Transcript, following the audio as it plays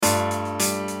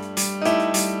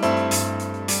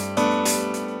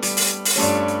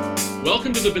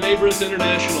Welcome to the B'nai B'rith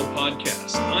International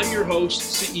podcast. I'm your host,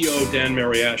 CEO Dan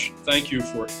Mariaschin. Thank you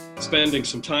for spending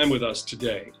some time with us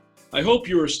today. I hope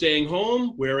you are staying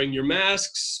home, wearing your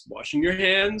masks, washing your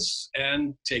hands,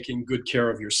 and taking good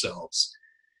care of yourselves.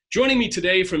 Joining me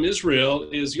today from Israel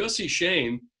is Yossi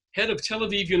Shain, head of Tel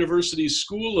Aviv University's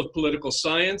School of Political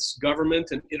Science,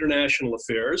 Government, and International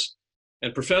Affairs,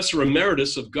 and Professor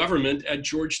Emeritus of Government at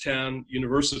Georgetown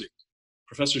University.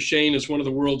 Professor Shain is one of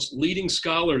the world's leading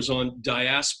scholars on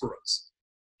diasporas.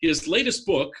 His latest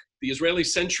book, The Israeli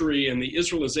Century and the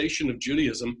Israelization of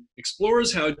Judaism,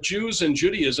 explores how Jews and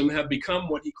Judaism have become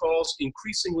what he calls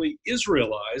increasingly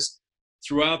Israelized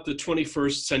throughout the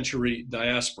 21st century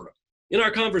diaspora. In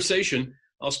our conversation,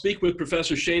 I'll speak with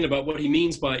Professor Shain about what he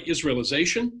means by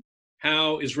Israelization,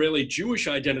 how Israeli Jewish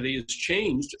identity has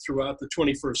changed throughout the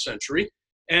 21st century,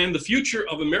 and the future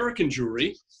of American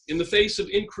Jewry in the face of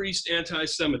increased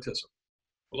anti-Semitism.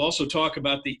 We'll also talk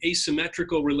about the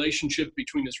asymmetrical relationship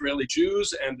between Israeli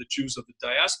Jews and the Jews of the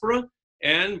diaspora,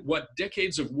 and what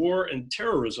decades of war and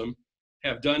terrorism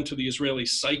have done to the Israeli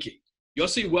psyche.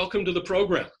 Yossi, welcome to the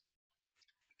program.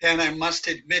 And I must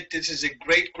admit, this is a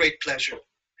great, great pleasure.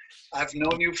 I've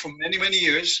known you for many, many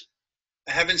years.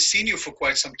 I haven't seen you for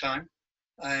quite some time.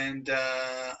 And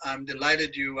I'm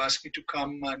delighted you asked me to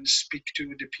come and speak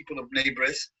to the people of B'nai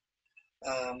B'rith.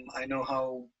 I know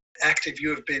how active you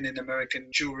have been in American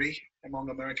Jewry, among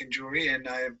American Jewry, and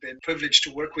I have been privileged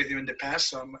to work with you in the past.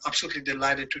 So I'm absolutely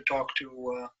delighted to talk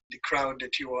to the crowd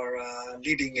that you are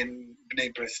leading in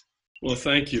B'nai B'rith. Well,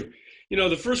 thank you. You know,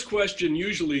 the first question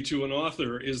usually to an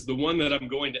author is the one that I'm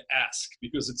going to ask,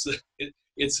 because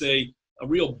it's a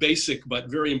real basic but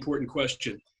very important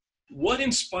question. What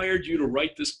inspired you to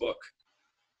write this book?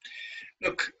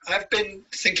 Look, I've been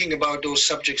thinking about those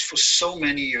subjects for so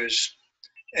many years.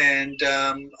 And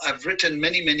I've written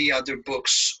many, many other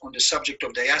books on the subject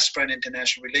of diaspora and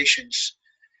international relations.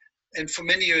 And for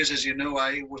many years, as you know,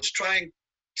 I was trying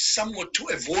somewhat to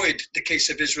avoid the case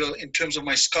of Israel in terms of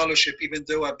my scholarship, even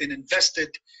though I've been invested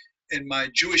in my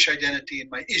Jewish identity and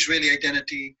my Israeli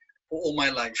identity for all my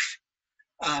life.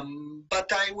 But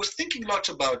I was thinking lots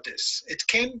about this. It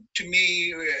came to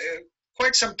me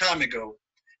quite some time ago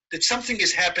that something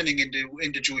is happening in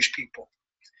the Jewish people.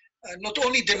 Not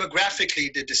only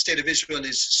demographically that the state of Israel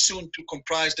is soon to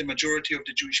comprise the majority of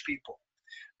the Jewish people,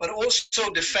 but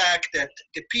also the fact that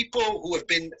the people who have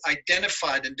been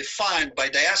identified and defined by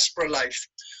diaspora life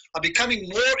are becoming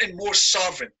more and more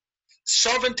sovereign.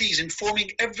 Sovereignty is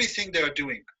informing everything they are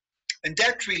doing. And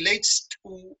that relates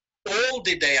to all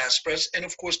the diasporas and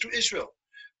of course to Israel.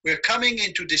 We're coming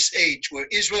into this age where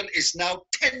Israel is now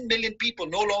 10 million people,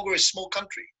 no longer a small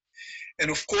country.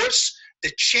 And of course,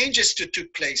 the changes that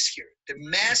took place here, the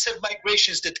massive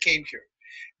migrations that came here,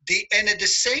 and at the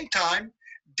same time,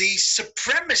 the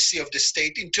supremacy of the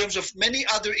state in terms of many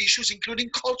other issues, including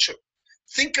culture.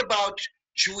 Think about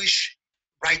Jewish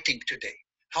writing today.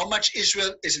 How much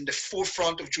Israel is in the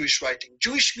forefront of Jewish writing,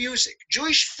 Jewish music,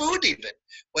 Jewish food even.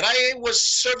 When I was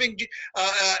serving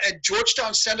at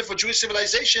Georgetown Center for Jewish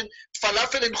Civilization,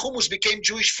 falafel and hummus became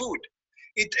Jewish food.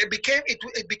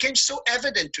 It became so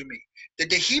evident to me that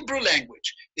the Hebrew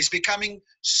language is becoming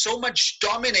so much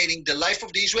dominating the life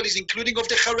of the Israelis, including of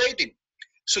the Haredim.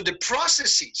 So the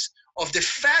processes of the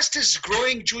fastest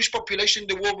growing Jewish population in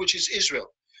the world, which is Israel,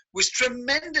 with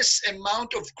tremendous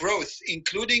amount of growth,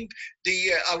 including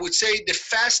I would say, the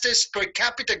fastest per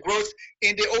capita growth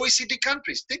in the OECD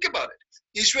countries. Think about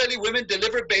it. Israeli women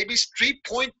deliver babies,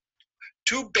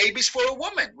 3.2 babies for a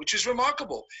woman, which is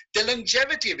remarkable. The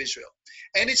longevity of Israel.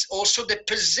 And it's also the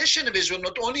position of Israel,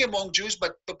 not only among Jews,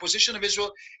 but the position of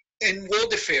Israel in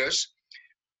world affairs,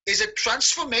 is a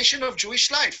transformation of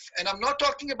Jewish life. And I'm not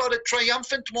talking about a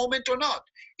triumphant moment or not.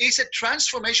 It's a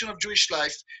transformation of Jewish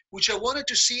life, which I wanted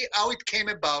to see how it came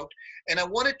about, and I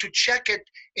wanted to check it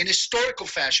in historical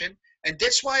fashion. And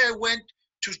that's why I went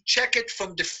to check it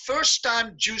from the first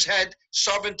time Jews had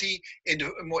sovereignty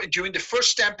during the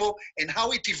first temple and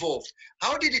how it evolved.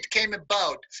 How did it came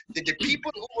about that the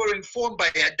people who were informed by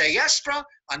a diaspora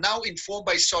are now informed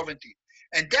by sovereignty?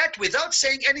 And that without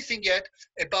saying anything yet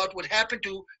about what happened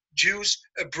to Jews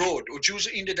abroad or Jews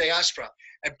in the diaspora,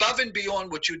 above and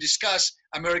beyond what you discuss,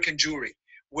 American Jewry,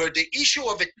 where the issue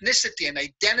of ethnicity and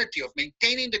identity, of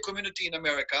maintaining the community in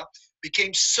America,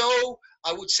 became so,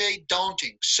 I would say,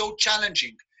 daunting, so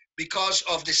challenging because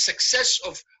of the success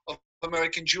of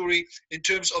American Jewry in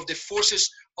terms of the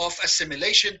forces of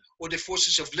assimilation or the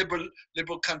forces of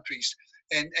liberal countries.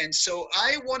 And so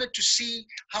I wanted to see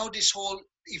how this whole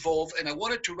evolved, and I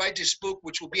wanted to write this book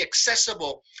which will be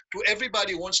accessible to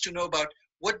everybody who wants to know about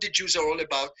what the Jews are all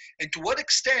about, and to what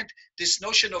extent this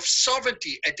notion of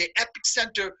sovereignty at the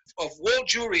epicenter of world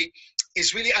Jewry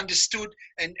is really understood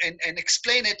and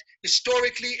explain it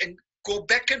historically and go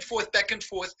back and forth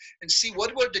and see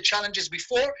what were the challenges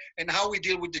before and how we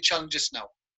deal with the challenges now.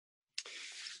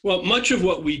 Well, much of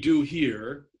what we do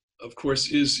here, of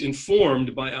course, is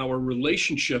informed by our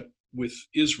relationship with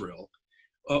Israel.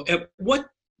 At what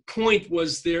point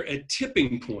was there a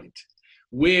tipping point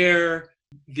where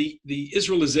the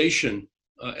Israelization,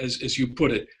 as you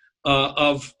put it,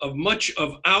 of much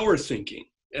of our thinking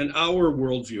and our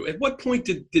worldview, at what point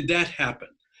did that happen?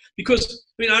 Because,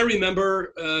 I mean, I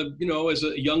remember, as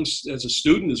a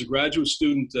student, as a graduate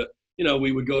student,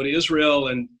 we would go to Israel,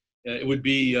 and it would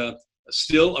be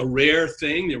still a rare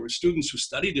thing. There were students who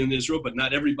studied in Israel, but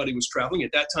not everybody was traveling.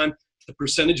 At that time, the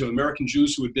percentage of American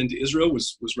Jews who had been to Israel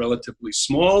was relatively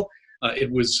small.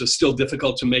 It was still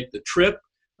difficult to make the trip.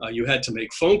 You had to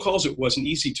make phone calls. It wasn't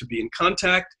easy to be in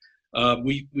contact.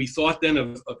 We thought then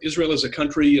of Israel as a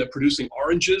country producing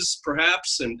oranges,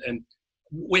 perhaps, and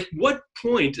with what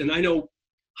point, and I know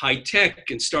high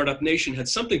tech and Startup Nation had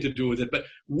something to do with it, but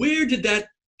where did that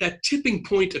tipping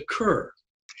point occur?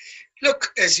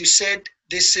 Look, as you said,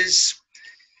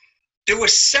 there were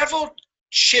several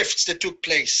shifts that took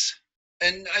place,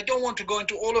 and I don't want to go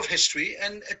into all of history.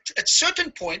 And at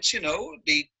certain points,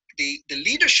 the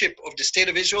leadership of the state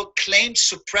of Israel claimed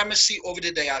supremacy over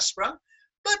the diaspora,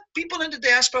 but people in the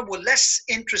diaspora were less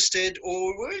interested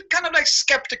or were kind of like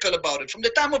skeptical about it from the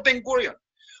time of Ben Gurion.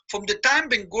 From the time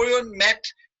Ben Gurion met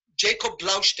Jacob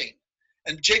Blaustein,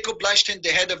 and Jacob Blaustein, the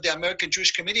head of the American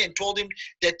Jewish Committee, and told him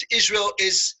that Israel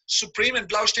is supreme, and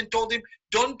Blaustein told him,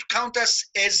 don't count us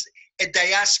as a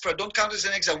diaspora, don't count us as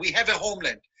an exile, we have a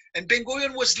homeland. And Ben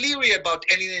Gurion was leery about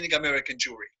alienating American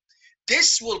Jewry.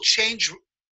 This will change,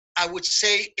 I would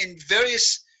say, in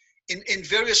various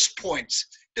points.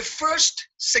 The first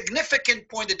significant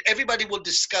point that everybody will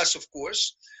discuss, of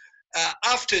course,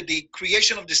 after the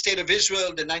creation of the State of Israel,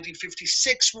 the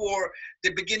 1956 war,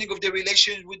 the beginning of the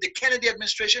relations with the Kennedy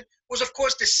administration, was, of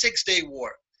course, the Six-Day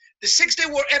War. The Six-Day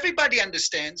War, everybody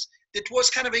understands, that was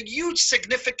kind of a huge,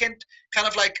 significant kind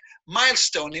of like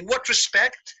milestone. In what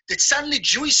respect? That suddenly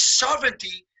Jewish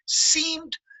sovereignty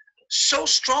seemed so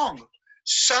strong,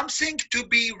 something to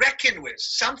be reckoned with,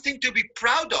 something to be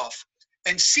proud of,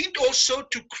 and seemed also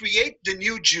to create the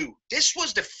new Jew. This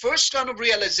was the first round of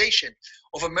realization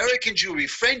of American Jewry,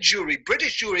 French Jewry,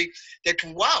 British Jewry, that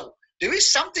wow, there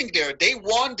is something there. They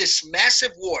won this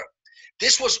massive war.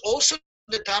 This was also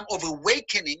the time of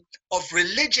awakening of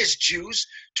religious Jews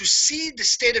to see the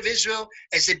state of Israel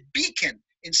as a beacon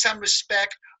in some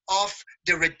respect of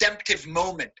the redemptive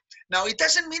moment. Now, it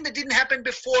doesn't mean it didn't happen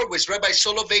before with Rabbi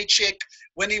Soloveitchik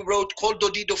when he wrote Kol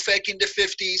Dodi Dofek in the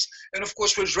 50s, and of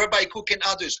course with Rabbi Kook and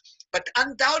others. But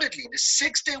undoubtedly, the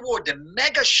Six-Day War, the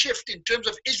mega shift in terms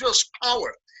of Israel's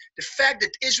power, the fact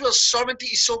that Israel's sovereignty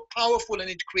is so powerful and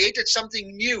it created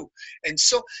something new, and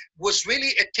so was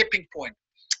really a tipping point.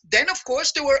 Then, of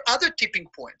course, there were other tipping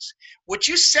points. What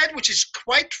you said, which is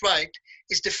quite right,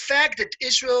 is the fact that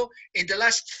Israel, in the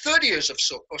last 30 years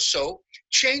or so,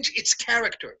 changed its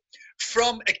character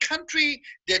from a country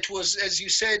that was, as you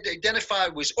said,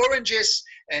 identified with oranges,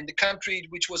 and the country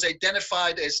which was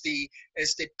identified as the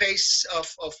pace of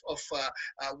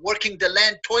working the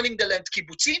land, toiling the land,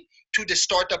 kibbutzim, to the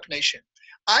startup nation.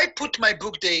 I put my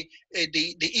book, the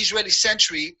Israeli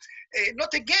Century,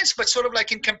 not against, but sort of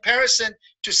like in comparison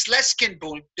to Sleskin's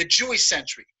book, The Jewish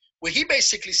Century, where he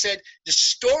basically said the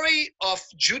story of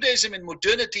Judaism and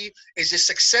modernity is the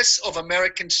success of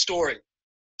American story.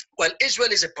 Well,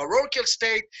 Israel is a parochial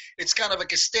state. It's kind of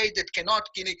like a state that cannot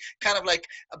kind of like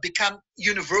become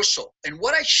universal. And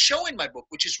what I show in my book,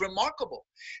 which is remarkable,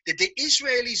 that the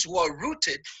Israelis who are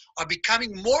rooted are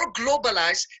becoming more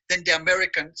globalized than the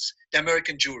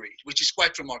American Jewry, which is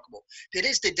quite remarkable. That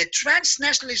is, that the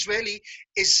transnational Israeli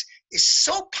is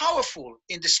so powerful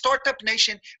in the startup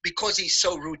nation because he's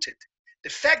so rooted. The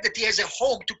fact that he has a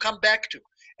home to come back to.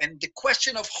 And the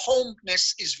question of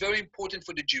homeness is very important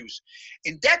for the Jews.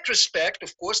 In that respect,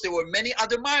 of course, there were many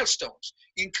other milestones,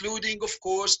 including, of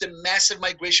course, the massive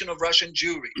migration of Russian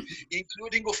Jewry,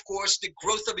 including, of course, the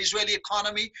growth of Israeli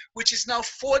economy, which is now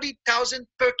 40,000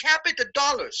 per capita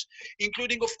dollars,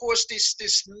 including, of course,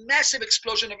 this massive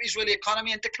explosion of Israeli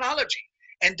economy and technology,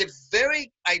 and the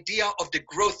very idea of the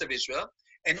growth of Israel,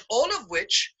 and all of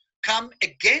which come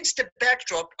against the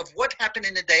backdrop of what happened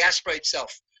in the diaspora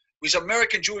itself. With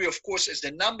American Jewry, of course, as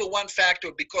the number one factor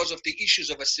because of the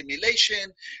issues of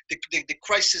assimilation, the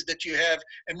crisis that you have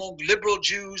among liberal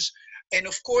Jews, and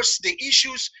of course the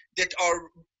issues that are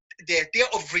the idea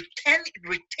of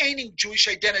retaining Jewish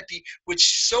identity,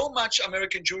 which so much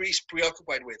American Jewry is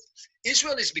preoccupied with.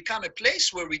 Israel has become a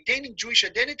place where retaining Jewish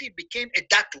identity became a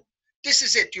datum. This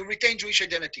is it. You retain Jewish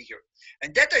identity here.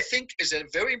 And that, I think, is a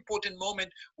very important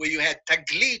moment where you had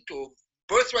Taglit or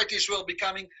Birthright Israel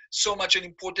becoming so much an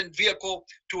important vehicle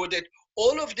toward it.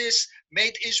 All of this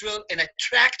made Israel an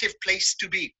attractive place to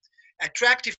be.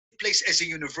 Attractive place as a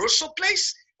universal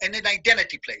place and an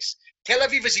identity place. Tel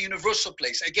Aviv is a universal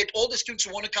place. I get all the students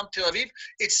who want to come to Tel Aviv.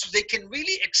 They can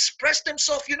really express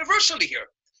themselves universally here.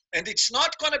 And it's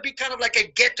not going to be kind of like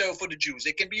a ghetto for the Jews.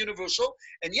 They can be universal,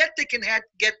 and yet they can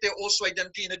get their also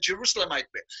identity in a Jerusalemite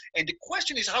way. And the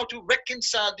question is how to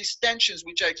reconcile these tensions,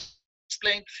 which I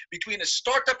explained, between a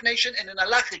startup nation and an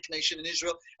halachic nation in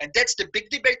Israel. And that's the big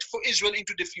debate for Israel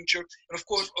into the future, and of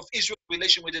course, of Israel's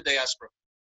relation with the diaspora.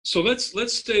 So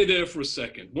let's stay there for a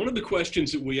second. One of the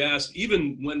questions that we asked,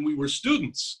 even when we were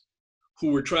students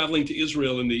who were traveling to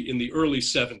Israel in the early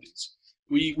 70s,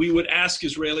 we would ask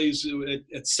Israelis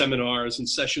at seminars and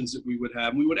sessions that we would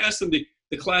have, we would ask them the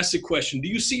classic question: do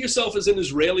you see yourself as an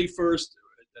Israeli first?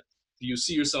 Do you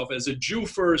see yourself as a Jew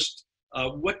first?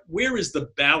 Where is the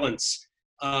balance?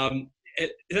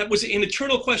 That was an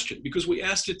eternal question because we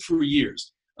asked it for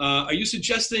years. Are you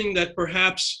suggesting that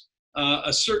perhaps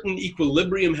a certain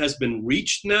equilibrium has been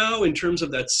reached now in terms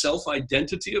of that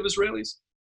self-identity of Israelis?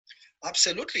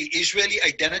 Absolutely. Israeli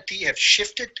identity have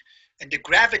shifted and the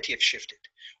gravity have shifted.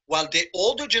 While the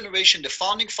older generation, the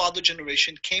founding father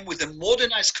generation, came with a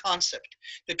modernized concept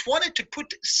that wanted to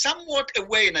put somewhat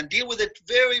away, and I deal with it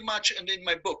very much in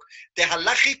my book, the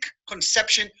halachic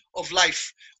conception of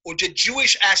life or the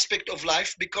Jewish aspect of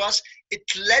life, because it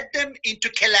led them into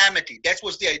calamity. That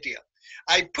was the idea.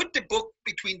 I put the book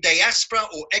between diaspora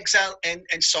or exile and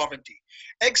sovereignty.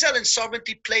 Exile and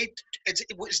sovereignty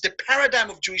it was the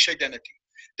paradigm of Jewish identity.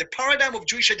 The paradigm of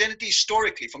Jewish identity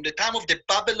historically, from the time of the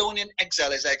Babylonian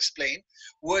exile, as I explained,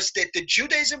 was that the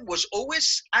Judaism was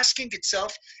always asking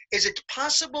itself, is it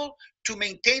possible to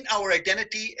maintain our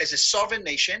identity as a sovereign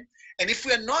nation? And if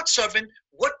we are not sovereign,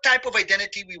 what type of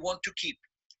identity we want to keep?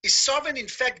 Is sovereign, in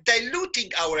fact, diluting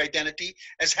our identity,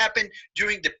 as happened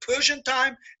during the Persian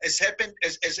time, as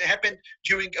happened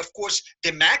during, of course,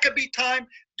 the Maccabee time,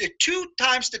 the two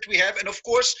times that we have, and of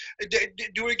course,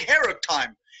 during Herod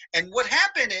time. And what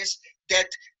happened is that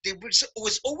there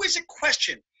was always a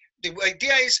question. The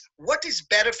idea is, what is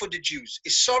better for the Jews?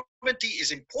 Is sovereignty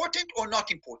is important or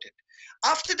not important?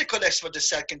 After the collapse of the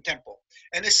Second Temple,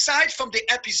 and aside from the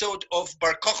episode of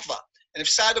Bar Kokhba, and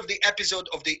aside of the episode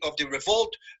of the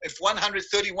revolt of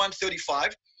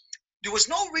 131-35, there was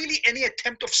no really any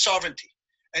attempt of sovereignty.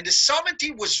 And the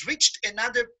sovereignty was reached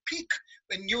another peak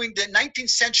during the 19th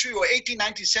century or 18th,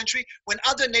 19th century, when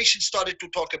other nations started to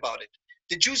talk about it.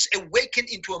 The Jews awakened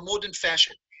into a modern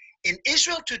fashion. In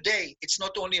Israel today, it's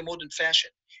not only a modern fashion,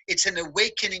 it's an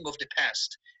awakening of the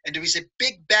past. And there is a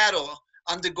big battle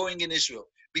undergoing in Israel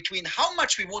between how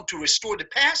much we want to restore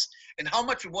the past and how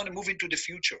much we want to move into the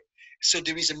future. So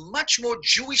there is a much more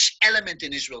Jewish element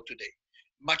in Israel today.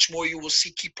 Much more you will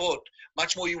see kippot,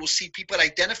 much more you will see people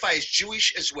identify as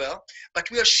Jewish as well. But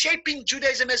we are shaping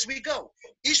Judaism as we go.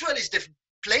 Israel is the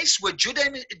place where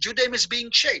Judaism is being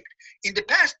shaped. In the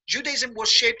past, Judaism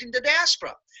was shaped in the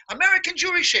diaspora. American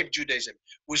Jewry shaped Judaism,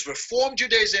 was Reform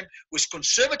Judaism, was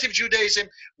conservative Judaism,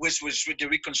 was the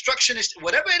Reconstructionist,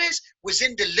 whatever it is, was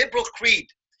in the liberal creed.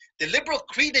 The liberal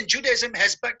creed in Judaism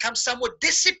has become somewhat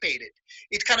dissipated.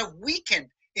 It kind of weakened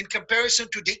in comparison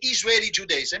to the Israeli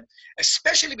Judaism,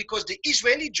 especially because the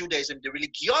Israeli Judaism, the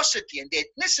religiosity and the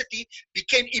ethnicity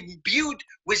became imbued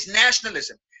with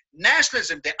nationalism.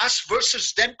 Nationalism, the us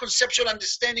versus them conceptual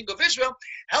understanding of Israel,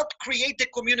 helped create the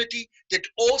community that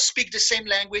all speak the same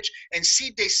language and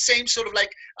see the same sort of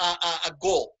like a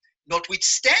goal.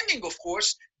 Notwithstanding, of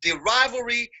course, the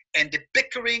rivalry and the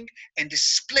bickering and the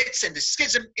splits and the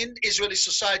schism in Israeli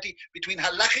society between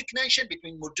halachic nation,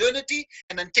 between modernity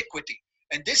and antiquity.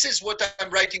 And this is what I'm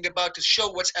writing about to show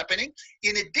what's happening.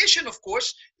 In addition, of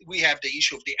course, we have the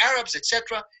issue of the Arabs,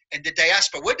 etc., and the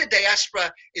diaspora, what the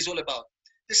diaspora is all about.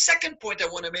 The second point I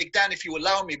want to make, Dan, if you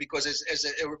allow me, because as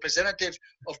a representative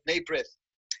of Bnei B'rith,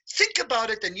 think about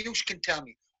it and you can tell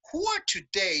me, who are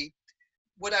today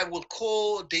what I will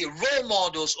call the role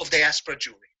models of diaspora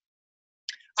Jewry?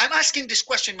 I'm asking this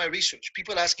question in my research.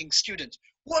 People asking students,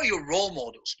 who are your role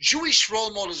models? Jewish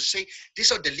role models who say,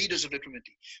 these are the leaders of the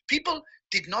community. People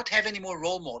did not have any more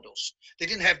role models. They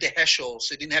didn't have the Heschels.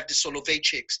 They didn't have the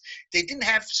Soloveitchiks. They didn't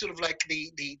have sort of like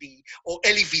or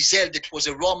Elie Wiesel, that was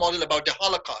a role model about the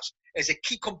Holocaust as a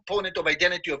key component of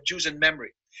identity of Jews and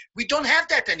memory. We don't have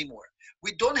that anymore.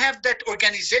 We don't have that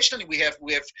organizationally. We have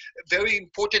very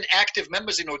important active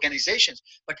members in organizations,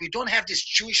 but we don't have these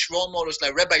Jewish role models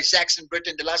like Rabbi Zaks in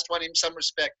Britain, the last one in some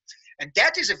respect. And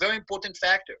that is a very important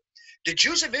factor. The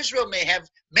Jews of Israel may have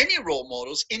many role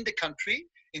models in the country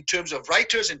in terms of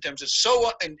writers, in terms of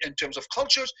SOA, in terms of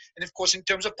cultures, and of course in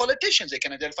terms of politicians. They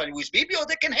can identify who is Bibi or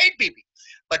they can hate Bibi.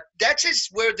 But that is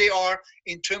where they are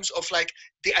in terms of like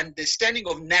the understanding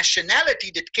of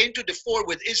nationality that came to the fore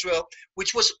with Israel,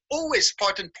 which was always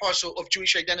part and parcel of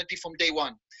Jewish identity from day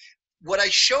one. What I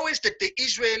show is that the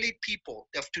Israeli people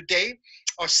of today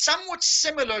are somewhat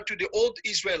similar to the old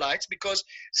Israelites because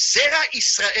Zera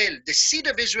Israel, the seed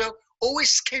of Israel,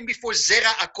 always came before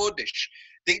Zera HaKodesh,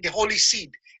 the holy seed.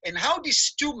 And how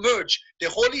these two merge, the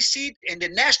holy seed and the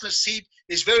national seed,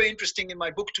 is very interesting in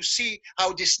my book to see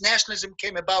how this nationalism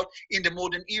came about in the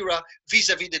modern era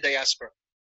vis-a-vis the diaspora.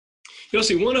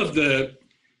 Yossi, one of the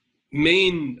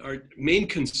main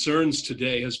concerns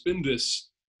today has been this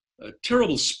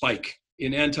terrible spike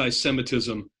in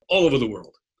anti-Semitism all over the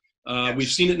world. Yes. We've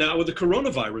seen it now with the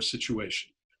coronavirus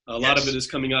situation. A lot of it is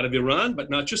coming out of Iran,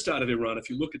 but not just out of Iran. If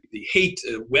you look at the hate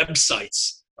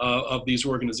websites of these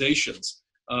organizations,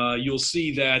 you'll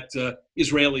see that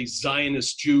Israeli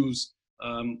Zionist Jews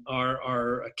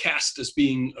are cast as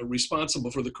being responsible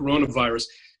for the coronavirus.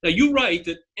 Now, you write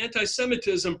that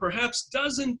anti-Semitism perhaps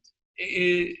doesn't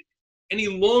any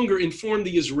longer inform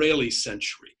the Israeli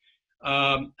century.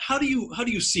 How do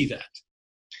you see that?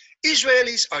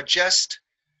 Israelis are just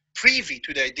privy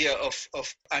to the idea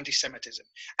of anti-Semitism.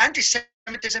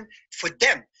 Anti-Semitism, for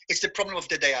them, it's the problem of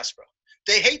the diaspora.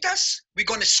 They hate us, we're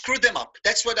going to screw them up.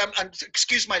 That's what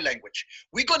excuse my language.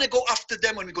 We're going to go after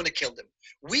them and we're going to kill them.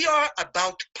 We are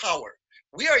about power.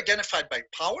 We are identified by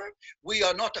power. We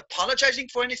are not apologizing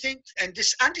for anything. And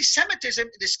this anti-Semitism,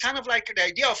 this kind of like the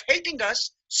idea of hating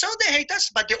us, so they hate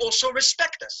us, but they also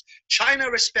respect us.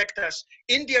 China respect us.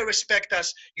 India respect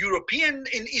us. European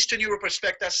in Eastern Europe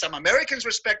respect us. Some Americans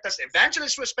respect us.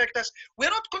 Evangelists respect us. We're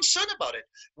not concerned about it.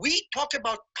 We talk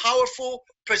about powerful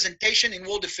presentation in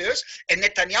world affairs, and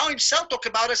Netanyahu himself talk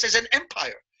about us as an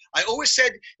empire. I always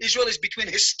said Israel is between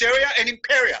hysteria and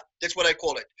imperia. That's what I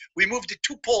call it. We moved the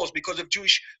two poles because of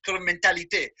Jewish sort of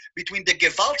mentality, between the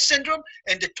Gewalt syndrome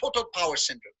and the total power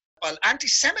syndrome. While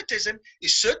anti-Semitism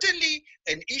is certainly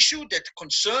an issue that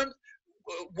concerns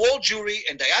world Jewry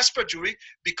and diaspora Jewry,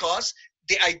 because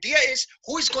the idea is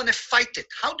who is going to fight it?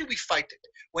 How do we fight it?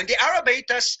 When the Arab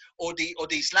hate us or the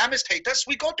Islamists hate us,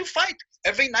 we go to fight.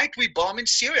 Every night we bomb in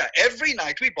Syria. Every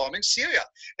night we bomb in Syria.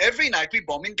 Every night we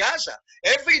bomb in Gaza.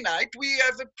 Every night we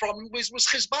have a problem with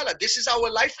Hezbollah. This is our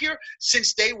life here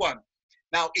since day one.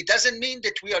 Now, it doesn't mean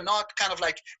that we are not kind of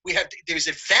like, there is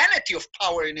a vanity of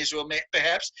power in Israel,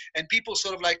 perhaps, and people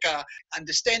sort of like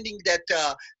understanding that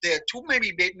they're too,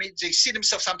 maybe they see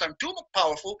themselves sometimes too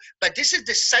powerful, but this is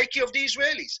the psyche of the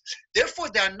Israelis. Therefore,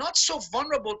 they are not so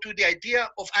vulnerable to the idea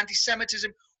of anti-Semitism,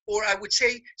 or I would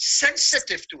say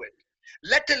sensitive to it.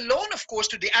 Let alone, of course,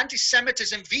 to the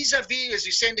anti-Semitism vis-a-vis, as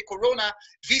you say in the Corona,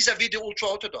 vis-a-vis the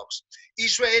ultra-Orthodox.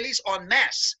 Israelis en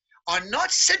masse are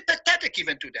not sympathetic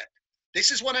even to that. This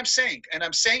is what I'm saying, and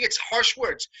I'm saying it's harsh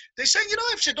words. They say,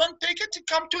 if you don't take it,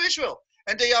 come to Israel.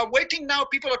 And they are waiting now.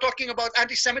 People are talking about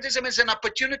anti-Semitism as an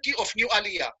opportunity of new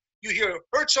aliyah. You hear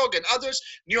Herzog and others,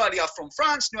 new aliyah from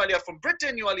France, new aliyah from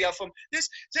Britain, new aliyah from this.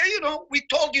 Say, we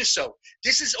told you so.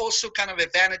 This is also kind of a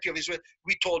vanity of Israel.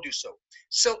 We told you so.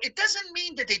 So it doesn't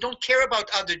mean that they don't care about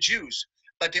other Jews,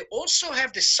 but they also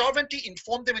have the sovereignty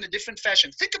inform them in a different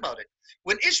fashion. Think about it.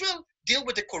 When Israel deal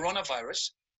with the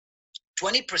coronavirus,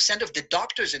 20% of the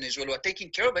doctors in Israel who are taking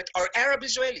care of it are Arab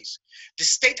Israelis. The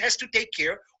state has to take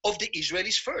care of the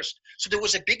Israelis first. So there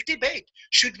was a big debate.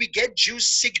 Should we get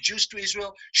sick Jews to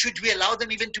Israel? Should we allow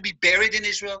them even to be buried in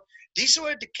Israel? These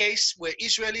were the case where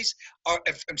Israelis are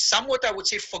somewhat, I would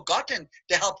say, forgotten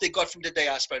the help they got from the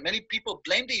diaspora. Many people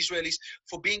blame the Israelis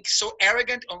for being so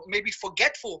arrogant or maybe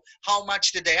forgetful how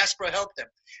much the diaspora helped them.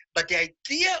 But the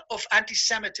idea of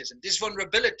anti-Semitism, this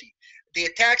vulnerability, the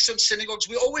attacks on synagogues,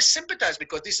 we always sympathize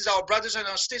because this is our brothers and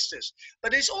our sisters.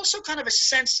 But there's also kind of a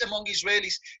sense among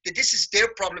Israelis that this is their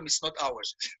problem, it's not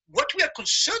ours. What we are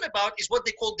concerned about is what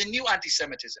they call the new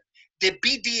anti-Semitism, the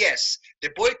BDS, the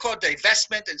boycott,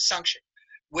 divestment, and sanction,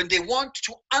 when they want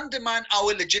to undermine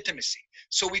our legitimacy.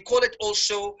 So we call it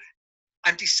also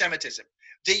anti-Semitism.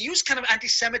 they use kind of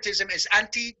anti-Semitism as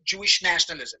anti-Jewish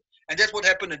nationalism. And that's what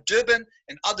happened in Durban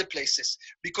and other places,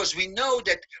 because we know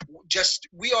that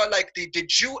we are like the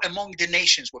Jew among the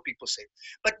nations, what people say.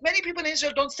 But many people in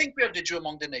Israel don't think we are the Jew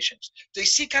among the nations. They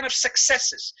see kind of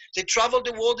successes. They travel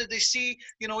the world and they see,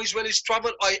 Israelis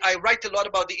travel. I write a lot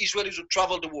about the Israelis who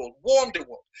travel the world, warn the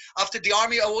world. After the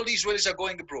army, all the Israelis are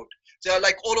going abroad. They are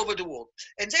like all over the world.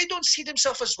 And they don't see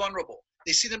themselves as vulnerable.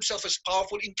 They see themselves as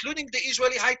powerful, including the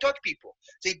Israeli high-tech people.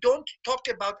 They don't talk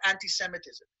about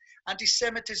anti-Semitism.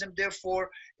 Anti-Semitism, therefore,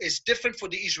 is different for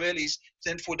the Israelis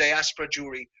than for diaspora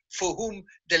Jewry, for whom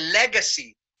the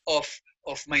legacy of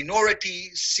minority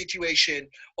situation,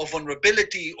 of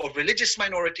vulnerability, of religious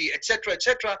minority, etc.,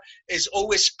 is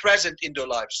always present in their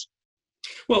lives.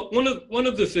 Well, one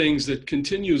of the things that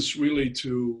continues really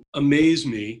to amaze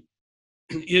me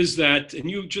is that, and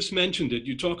you just mentioned it,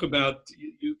 you talk about,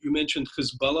 you mentioned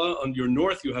Hezbollah on your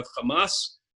north, you have Hamas,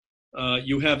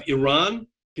 you have Iran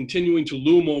continuing to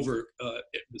loom over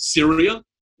Syria.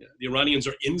 The Iranians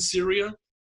are in Syria.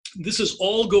 This is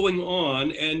all going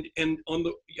on, and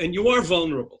you are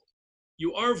vulnerable.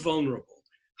 You are vulnerable.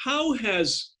 How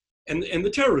has, and the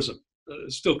terrorism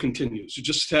still continues. You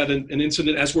just had an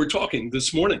incident as we're talking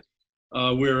this morning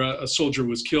where a soldier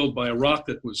was killed by a rock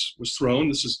that was thrown.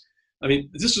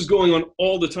 This is going on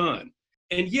all the time.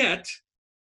 And yet,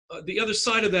 the other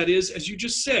side of that is, as you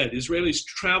just said, Israelis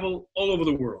travel all over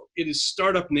the world. It is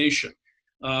startup nation.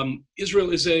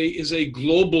 Israel is a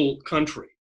global country.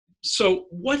 So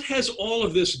what has all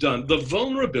of this done? The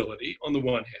vulnerability on the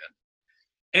one hand,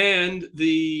 and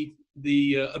the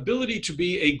ability to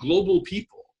be a global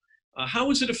people. How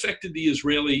has it affected the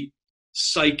Israeli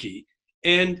psyche?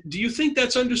 And do you think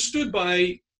that's understood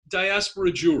by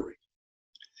diaspora Jewry?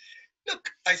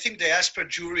 Look, I think diaspora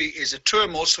Jewry is a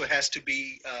term also has to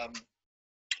be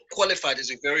qualified, as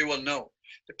you very well know.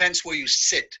 Depends where you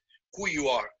sit, who you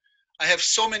are. I have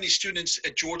so many students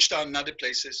at Georgetown and other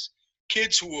places,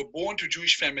 kids who were born to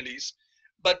Jewish families,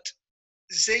 but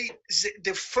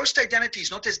their first identity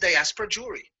is not as diaspora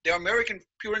Jewry. They're American,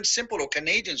 pure and simple, or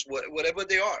Canadians, whatever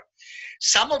they are.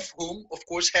 Some of whom, of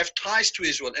course, have ties to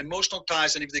Israel, emotional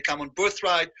ties, and if they come on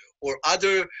Birthright or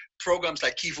other programs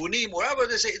like Kivunim, wherever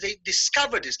they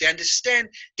discover this, they understand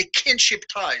the kinship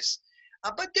ties.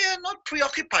 But they are not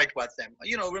preoccupied with them.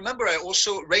 Remember, I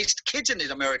also raised kids in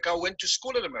America, went to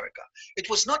school in America. It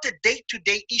was not a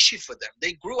day-to-day issue for them.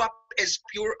 They grew up as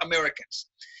pure Americans.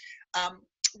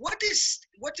 What is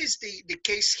the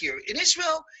case here? In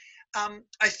Israel,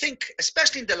 I think,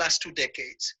 especially in the last 2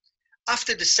 decades,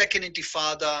 after the Second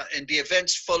Intifada and the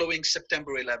events following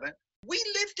September 11, we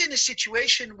lived in a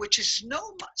situation which is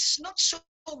not so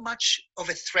much of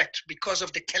a threat because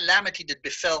of the calamity that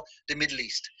befell the Middle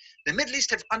East. The Middle East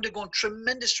have undergone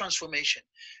tremendous transformation.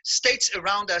 States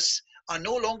around us are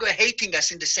no longer hating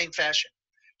us in the same fashion.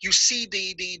 You see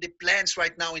the plans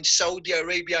right now in Saudi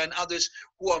Arabia and others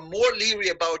who are more leery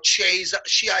about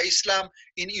Shia Islam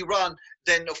in Iran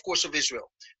than, of course, of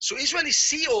Israel. So Israelis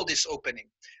see all this opening.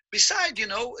 Besides,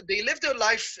 they live their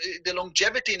life, the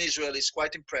longevity in Israel is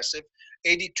quite impressive.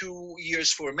 82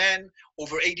 years for a man,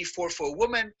 over 84 for a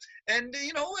woman. And,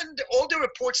 and all the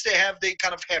reports they have, they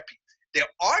kind of happy. They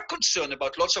are concerned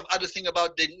about lots of other things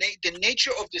about the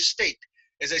nature of the state.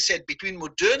 As I said, between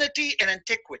modernity and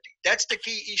antiquity. That's the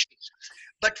key issues.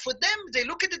 But for them, they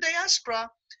look at the diaspora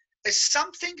as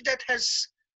something that has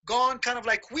gone kind of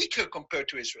like weaker compared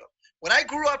to Israel. When I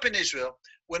grew up in Israel,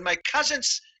 when my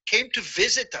cousins came to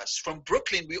visit us from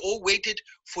Brooklyn, we all waited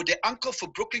for the uncle from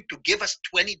Brooklyn to give us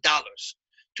 $20.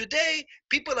 Today,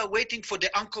 people are waiting for the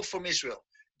uncle from Israel.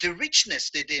 The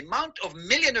richness, the amount of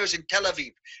millionaires in Tel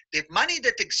Aviv, the money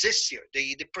that exists here,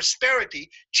 the prosperity,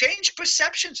 change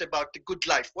perceptions about the good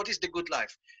life. What is the good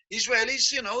life? Israelis,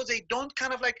 they don't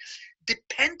kind of like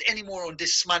depend anymore on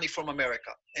this money from America.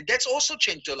 And that's also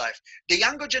changed their life. The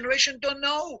younger generation don't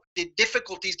know the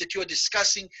difficulties that you're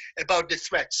discussing about the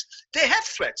threats. They have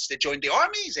threats. They join the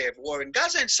armies, they have war in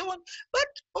Gaza and so on. But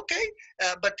okay,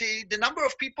 but the number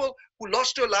of people who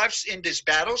lost their lives in these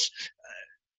battles,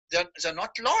 they're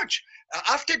not large.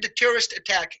 After the terrorist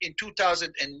attack in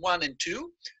 2001 and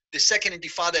 2, the Second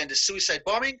Intifada and the suicide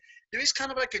bombing, there is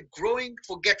kind of like a growing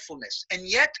forgetfulness. And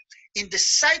yet, in the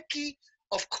psyche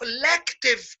of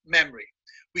collective memory,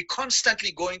 we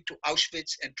constantly going to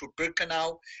Auschwitz and to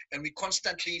Birkenau, and we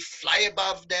constantly fly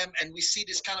above them, and we see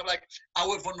this kind of like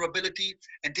our vulnerability,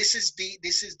 and this is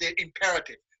the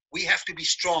imperative. We have to be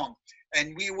strong,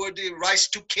 and we were the rise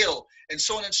to kill, and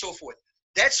so on and so forth.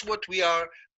 That's what we are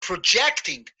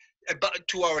projecting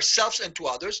to ourselves and to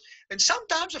others. And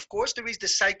sometimes, of course, there is the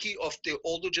psyche of the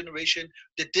older generation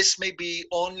that this may be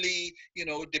only,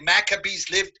 the Maccabees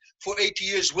lived for 80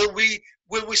 years. Will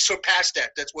we surpass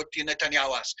that? That's what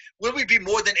Netanyahu asked. Will we be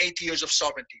more than 80 years of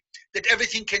sovereignty? That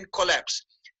everything can collapse?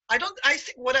 I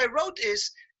think what I wrote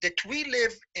is that we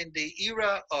live in the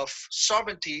era of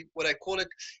sovereignty. What I call it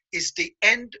is the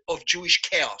end of Jewish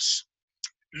chaos.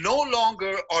 No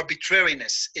longer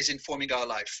arbitrariness is informing our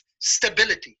life.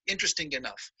 Stability, interesting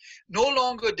enough. No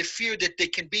longer the fear that they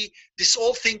can be this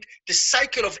whole thing, the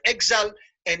cycle of exile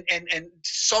and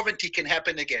sovereignty can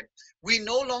happen again. We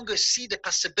no longer see the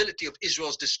possibility of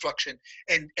Israel's destruction.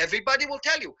 And everybody will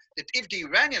tell you that if the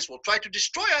Iranians will try to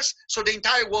destroy us, so the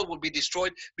entire world will be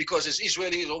destroyed, because as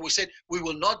Israelis always said, we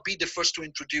will not be the first to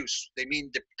introduce. They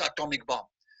mean the atomic bomb.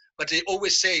 But they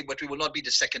always say, but we will not be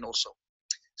the second also.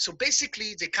 So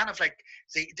basically, they kind of like,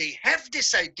 they have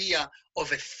this idea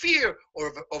of a fear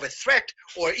or of a threat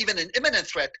or even an imminent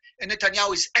threat. And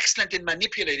Netanyahu is excellent in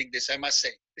manipulating this, I must say.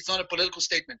 It's not a political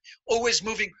statement. Always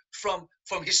moving from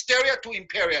hysteria to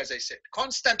imperia, as I said.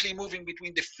 Constantly moving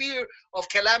between the fear of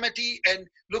calamity and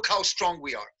look how strong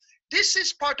we are. This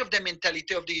is part of the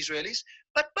mentality of the Israelis.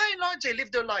 But by and large, they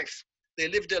live their life. They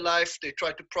live their life. They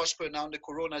try to prosper now in the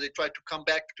corona. They try to come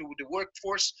back to the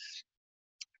workforce.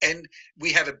 And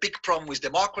we have a big problem with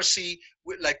democracy.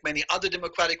 Like many other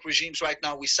democratic regimes right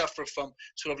now, we suffer from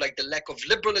sort of like the lack of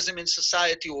liberalism in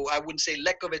society, or I wouldn't say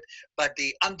lack of it, but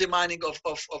the undermining of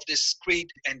this creed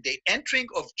and the entering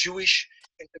of Jewish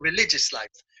religious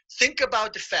life. Think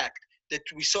about the fact that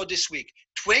we saw this week,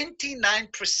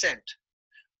 29%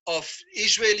 of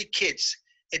Israeli kids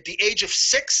at the age of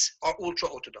 6 are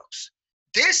ultra-Orthodox.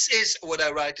 This is what I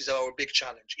write is our big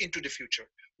challenge into the future.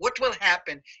 What will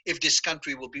happen if this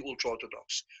country will be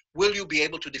ultra-Orthodox? Will you be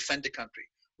able to defend the country?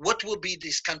 What will be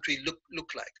this country look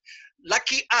like?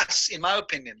 Lucky us, in my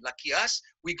opinion, lucky us,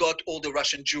 we got all the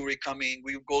Russian Jewry coming,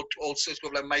 we got all sorts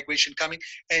of like migration coming,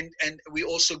 and we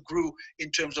also grew in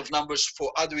terms of numbers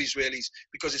for other Israelis,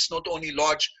 because it's not only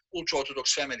large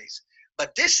ultra-Orthodox families.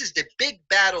 But this is the big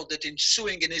battle that's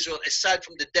ensuing in Israel, aside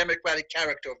from the democratic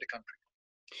character of the country.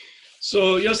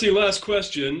 So, Yossi, last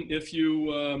question. If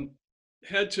you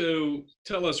had to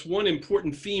tell us one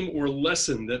important theme or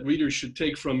lesson that readers should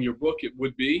take from your book, it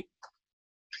would be?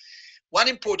 One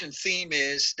important theme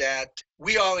is that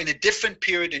we are in a different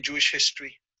period in Jewish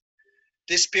history.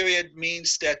 This period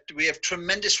means that we have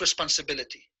tremendous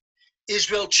responsibility.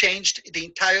 Israel changed the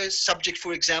entire subject,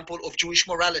 for example, of Jewish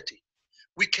morality.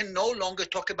 We can no longer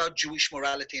talk about Jewish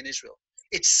morality in Israel.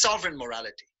 It's sovereign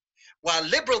morality. While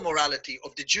liberal morality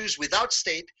of the Jews without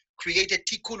state created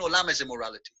tikkun olam as a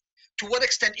morality. To what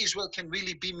extent Israel can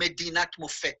really be Medinat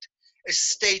Mofet, a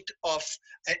state of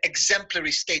an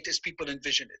exemplary state as people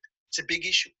envision it? It's a big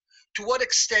issue. To what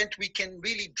extent we can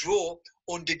really draw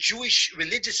on the Jewish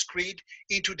religious creed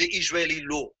into the Israeli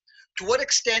law? To what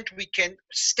extent we can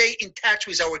stay in touch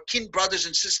with our kin brothers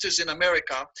and sisters in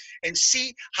America and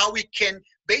see how we can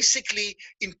basically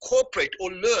incorporate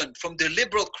or learn from the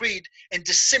liberal creed and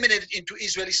disseminate it into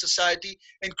Israeli society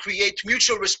and create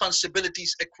mutual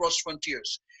responsibilities across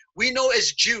frontiers. We know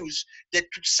as Jews that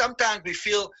sometimes we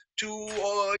feel too,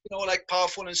 like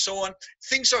powerful and so on.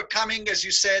 Things are coming, as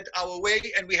you said, our way,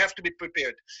 and we have to be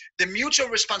prepared. The mutual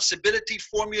responsibility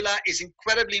formula is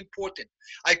incredibly important.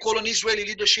 I call on Israeli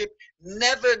leadership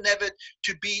never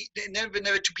to be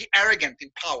arrogant in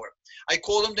power. I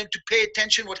call on them to pay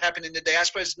attention what happened in the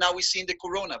diasporas. Now we see in the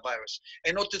coronavirus,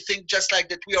 and not to think just like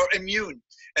that we are immune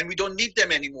and we don't need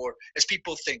them anymore, as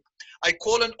people think. I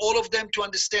call on all of them to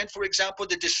understand, for example,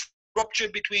 that this rupture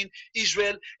between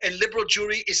Israel and liberal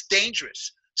Jewry is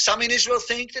dangerous. Some in Israel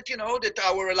think that, that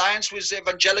our alliance with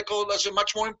evangelicals is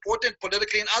much more important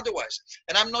politically and otherwise.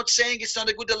 And I'm not saying it's not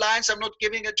a good alliance. I'm not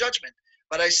giving a judgment.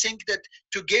 But I think that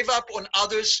to give up on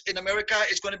others in America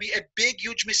is going to be a big,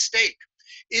 huge mistake.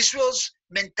 Israel's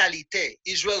mentality,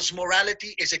 Israel's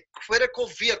morality is a critical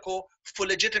vehicle for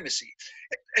legitimacy.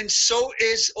 And so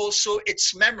is also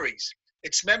its memories.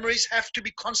 Its memories have to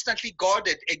be constantly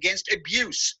guarded against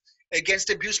abuse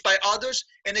by others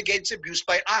and against abuse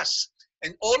by us.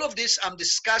 And all of this I'm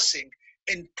discussing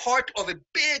in part of a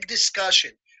big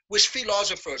discussion with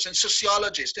philosophers and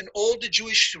sociologists and all the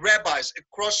Jewish rabbis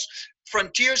across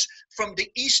frontiers from the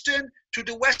Eastern to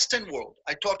the Western world.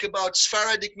 I talk about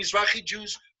Sephardic Mizrahi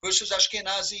Jews versus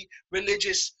Ashkenazi,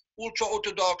 religious,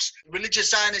 ultra-Orthodox,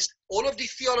 religious Zionists, all of the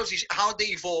theologies, how they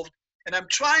evolved. And I'm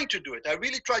trying to do it. I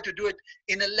really try to do it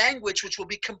in a language which will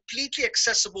be completely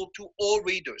accessible to all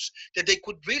readers, that they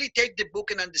could really take the book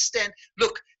and understand,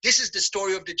 look, This is the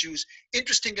story of the Jews.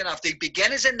 Interesting enough, they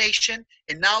began as a nation,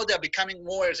 and now they're becoming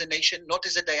more as a nation, not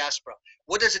as a diaspora.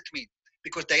 What does it mean?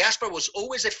 Because diaspora was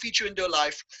always a feature in their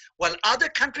life, while other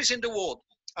countries in the world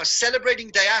are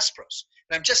celebrating diasporas.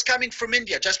 And I'm just coming from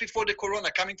India, just before the corona,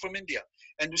 coming from India.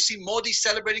 And we see Modi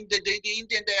celebrating the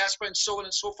Indian diaspora and so on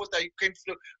and so forth. I came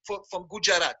from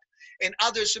Gujarat. And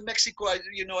others in Mexico, I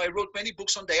wrote many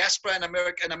books on diaspora in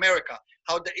America,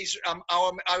 how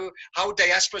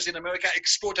diasporas in America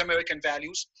export American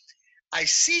values. I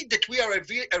see that we are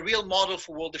a real model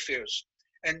for world affairs.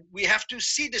 And we have to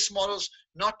see these models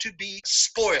not to be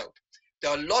spoiled.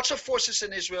 There are lots of forces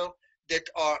in Israel that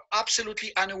are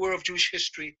absolutely unaware of Jewish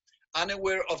history,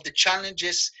 unaware of the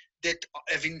challenges that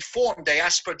have informed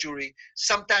diaspora Jewry,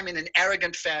 sometimes in an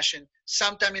arrogant fashion,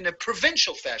 sometimes in a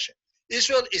provincial fashion.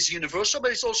 Israel is universal,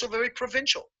 but it's also very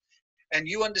provincial. And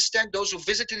you understand, those who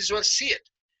visit Israel see it.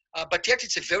 But yet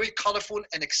it's a very colorful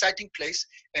and exciting place.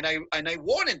 And I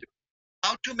warn them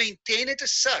how to maintain it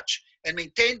as such and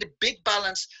maintain the big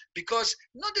balance, because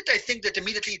not that I think that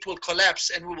immediately it will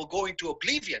collapse and we will go into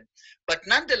oblivion, but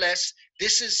nonetheless,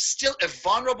 this is still a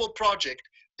vulnerable project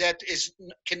that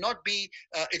cannot be,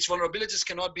 its vulnerabilities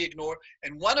cannot be ignored.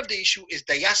 And one of the issues is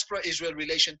diaspora-Israel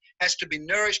relation has to be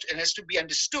nourished and has to be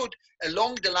understood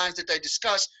along the lines that I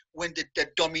discussed, when the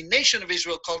domination of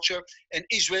Israel culture and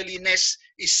Israeliness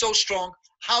is so strong.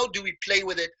 How do we play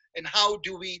with it, and how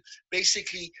do we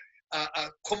basically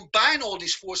combine all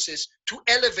these forces to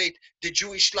elevate the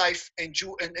Jewish life and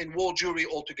world Jewry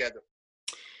altogether?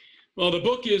 Well, the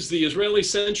book is The Israeli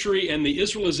Century and the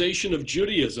Israelization of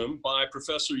Judaism by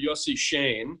Professor Yossi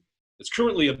Shain. It's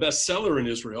currently a bestseller in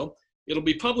Israel. It'll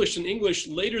be published in English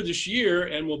later this year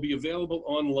and will be available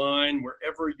online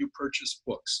wherever you purchase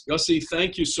books. Yossi,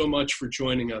 thank you so much for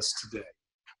joining us today.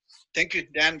 Thank you,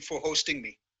 Dan, for hosting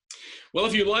me. Well,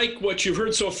 if you like what you've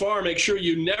heard so far, make sure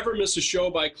you never miss a show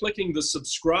by clicking the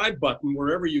subscribe button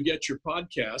wherever you get your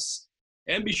podcasts.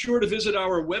 And be sure to visit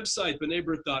our website,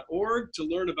 b'nai-b'rith.org, to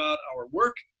learn about our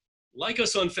work. Like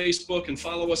us on Facebook and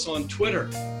follow us on Twitter.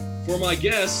 For my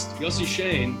guest, Yossi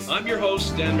Shain, I'm your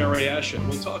host, Dan Mariaschin.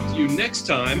 We'll talk to you next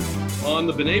time on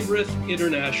the B'nai B'rith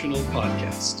International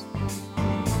Podcast.